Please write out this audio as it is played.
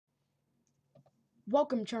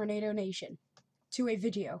Welcome, Tornado Nation, to a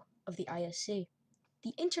video of the Isc,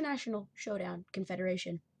 the International Showdown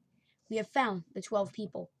Confederation. We have found the 12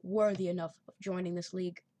 people worthy enough of joining this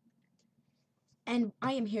league. And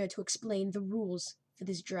I am here to explain the rules for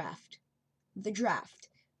this draft. The draft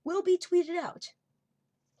will be tweeted out.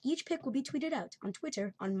 Each pick will be tweeted out on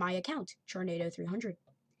Twitter on my account, Tornado300.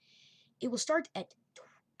 It will start at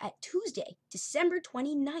Tuesday, December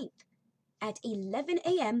 29th at 11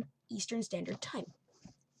 a.m. Eastern Standard Time.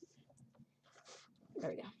 There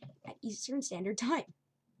we go. At Eastern Standard Time.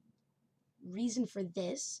 Reason for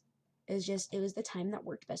this is just it was the time that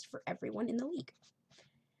worked best for everyone in the league.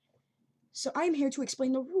 So I'm here to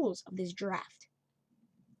explain the rules of this draft.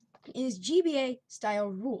 It is GBA style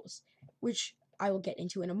rules, which I will get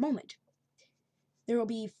into in a moment. There will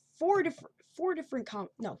be four different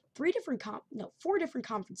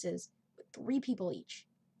conferences with 3 people each.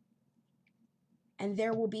 And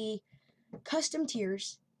there will be custom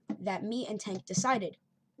tiers that me and Tank decided.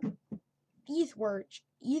 Each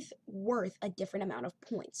worth a different amount of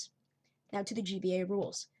points. Now to the GBA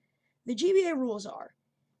rules. The GBA rules are,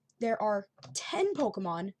 there are 10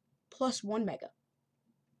 Pokemon plus 1 Mega.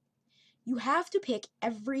 You have to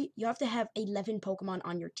have 11 Pokemon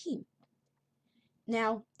on your team.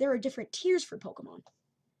 Now, there are different tiers for Pokemon.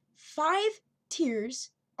 5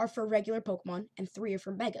 tiers are for regular Pokemon and 3 are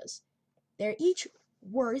for Megas. They're each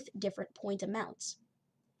worth different point amounts.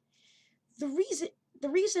 The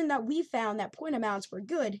reason that we found that point amounts were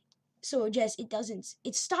good, so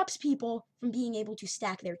it stops people from being able to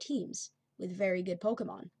stack their teams with very good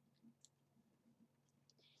Pokemon.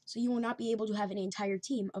 So you will not be able to have an entire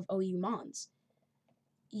team of OU Mons.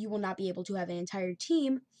 You will not be able to have an entire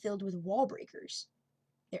team filled with wall breakers.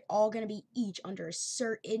 They're all going to be each under a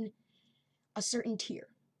certain tier.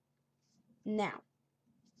 Now,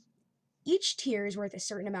 each tier is worth a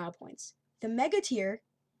certain amount of points. The Mega tiers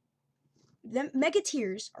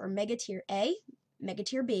are Mega Tier A, Mega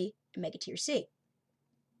Tier B, and Mega Tier C.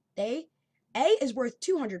 A is worth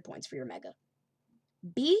 200 points for your Mega.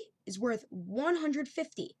 B is worth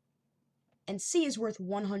 150, and C is worth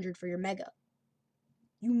 100 for your Mega.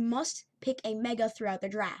 You must pick a Mega throughout the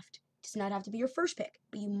draft. It does not have to be your first pick,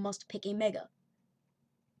 but you must pick a Mega.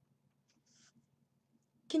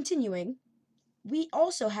 Continuing, we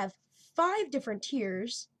also have 5 different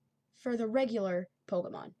tiers for the regular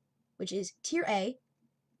Pokemon, which is Tier A,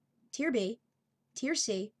 Tier B, Tier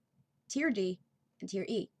C, Tier D, and Tier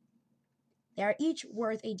E. They are each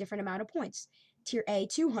worth a different amount of points. Tier A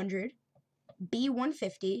 200, B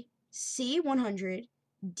 150, C 100,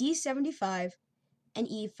 D 75, and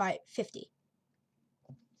E 50.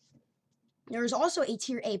 There is also a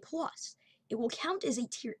Tier A+. It will count as a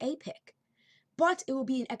Tier A pick, but it will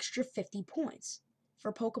be an extra 50 points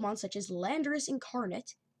for Pokemon such as Landorus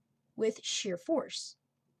Incarnate with Sheer Force,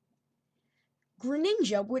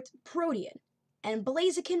 Greninja with Protean, and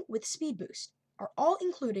Blaziken with Speed Boost are all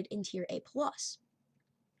included in Tier A+.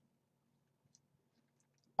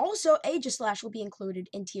 Also, Aegislash will be included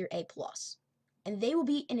in Tier A+, and they will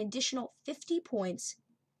be an additional 50 points,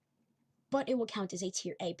 but it will count as a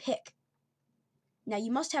Tier A pick. Now, you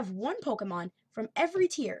must have 1 Pokemon from every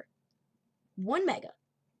tier, 1 Mega,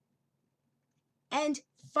 and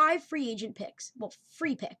 5 free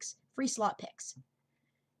slot picks.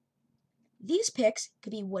 These picks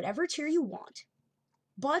could be whatever tier you want,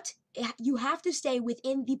 but you have to stay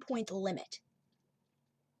within the point limit.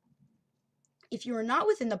 If you are not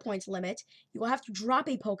within the points limit, you will have to drop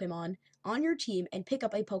a Pokemon on your team and pick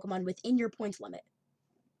up a Pokemon within your points limit.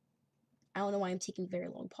 I don't know why I'm taking very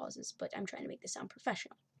long pauses, but I'm trying to make this sound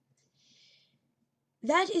professional.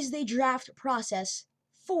 That is the draft process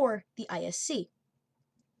for the ISC.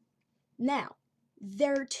 Now,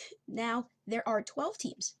 there are 12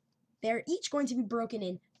 teams. They're each going to be broken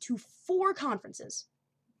into 4 conferences.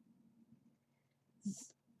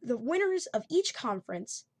 The winners of each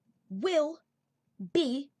conference will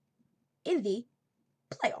be in the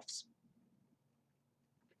playoffs.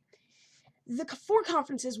 The 4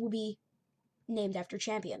 conferences will be named after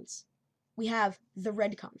champions. We have the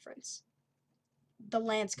Red Conference, the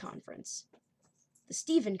Lance Conference, the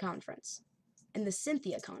Steven Conference, and the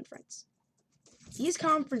Cynthia Conference. These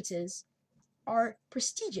conferences are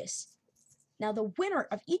prestigious. Now, the winner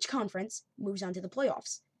of each conference moves on to the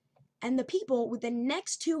playoffs, and the people with the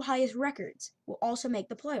next 2 highest records will also make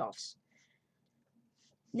the playoffs.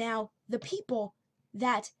 Now, the people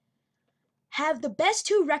that have the best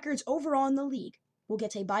 2 records overall in the league will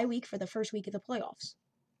get a bye week for the first week of the playoffs.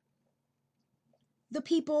 The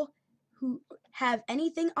people who have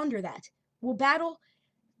anything under that will battle,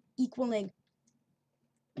 equaling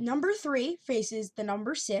number 3 faces the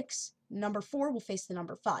number 6, Number 4 will face the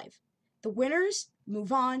number 5. The winners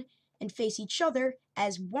move on and face each other,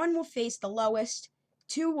 as 1 will face the lowest,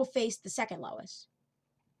 2 will face the second lowest.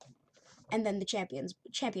 And then the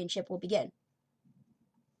championship will begin.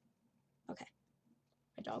 Okay.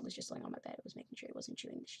 My dog was just laying on my bed. I was making sure he wasn't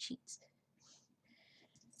chewing the sheets.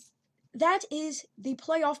 That is the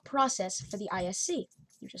playoff process for the ISC.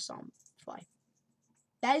 You just saw him fly.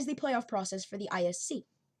 That is the playoff process for the ISC.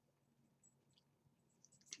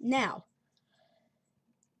 Now,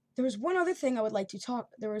 there was one other thing I was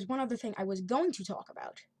going to talk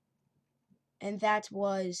about. And that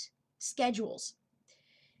was schedules.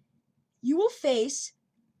 You will face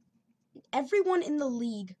everyone in the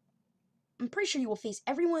league. I'm pretty sure you will face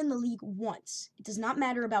everyone in the league once. It does not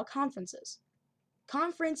matter about conferences.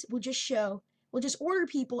 Conference will just order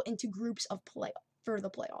people into groups of for the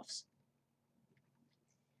playoffs.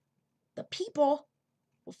 The people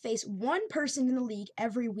will face one person in the league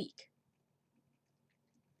every week.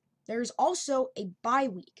 There is also a bye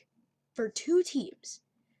week for 2 teams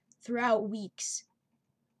throughout weeks.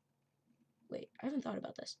 Wait, I haven't thought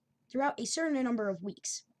about this. Throughout a certain number of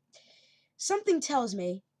weeks. Something tells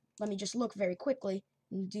me, let me just look very quickly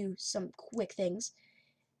and do some quick things.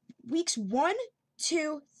 Weeks 1,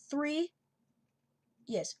 2, 3.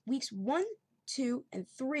 Yes, weeks 1, 2, and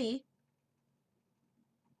 3.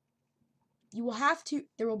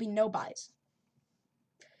 There will be no byes.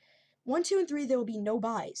 1, 2, and 3, there will be no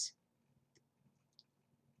byes.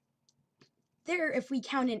 There, if we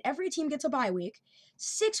count in every team gets a bye week,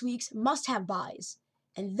 6 weeks must have byes.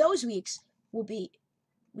 And those weeks will be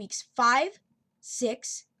weeks 5,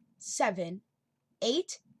 6, 7,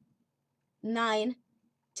 8, 9,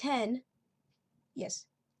 10. Yes,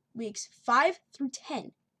 weeks 5 through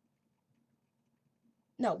 10.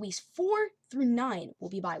 No, weeks 4 through 9 will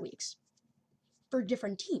be bye weeks for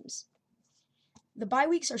different teams. The bye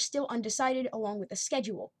weeks are still undecided along with the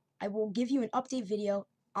schedule. I will give you an update video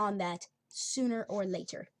on that sooner or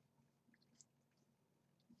later.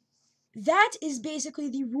 That is basically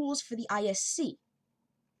the rules for the ISC.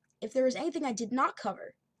 If there is anything I did not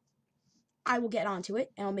cover, I will get onto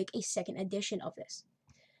it and I'll make a second edition of this.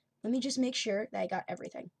 Let me just make sure that I got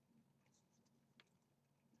everything.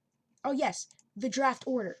 Oh yes, the draft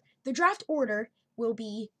order. The draft order will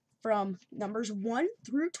be from numbers 1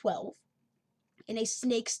 through 12 in a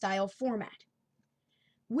snake-style format.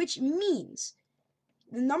 Which means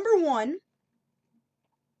the number 1,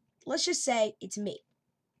 let's just say it's me.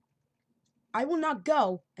 I will not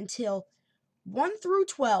go until 1 through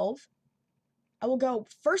 12. I will go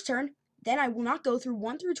first turn, then I will not go through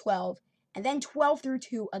 1 through 12, and then 12 through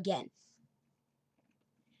 2 again.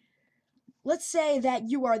 Let's say that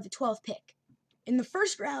you are the 12th pick. In the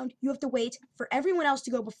first round, you have to wait for everyone else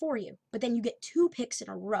to go before you, but then you get 2 picks in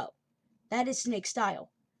a row. That is snake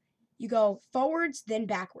style. You go forwards, then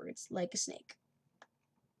backwards, like a snake.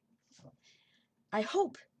 I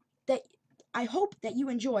hope that you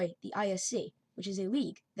enjoy the ISC, which is a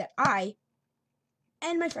league that I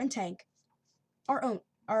and my friend Tank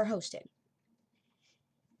are hosting.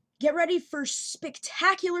 Get ready for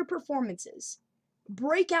spectacular performances,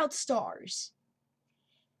 breakout stars,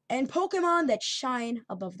 and Pokemon that shine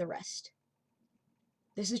above the rest.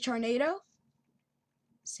 This is Charnado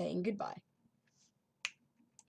saying goodbye.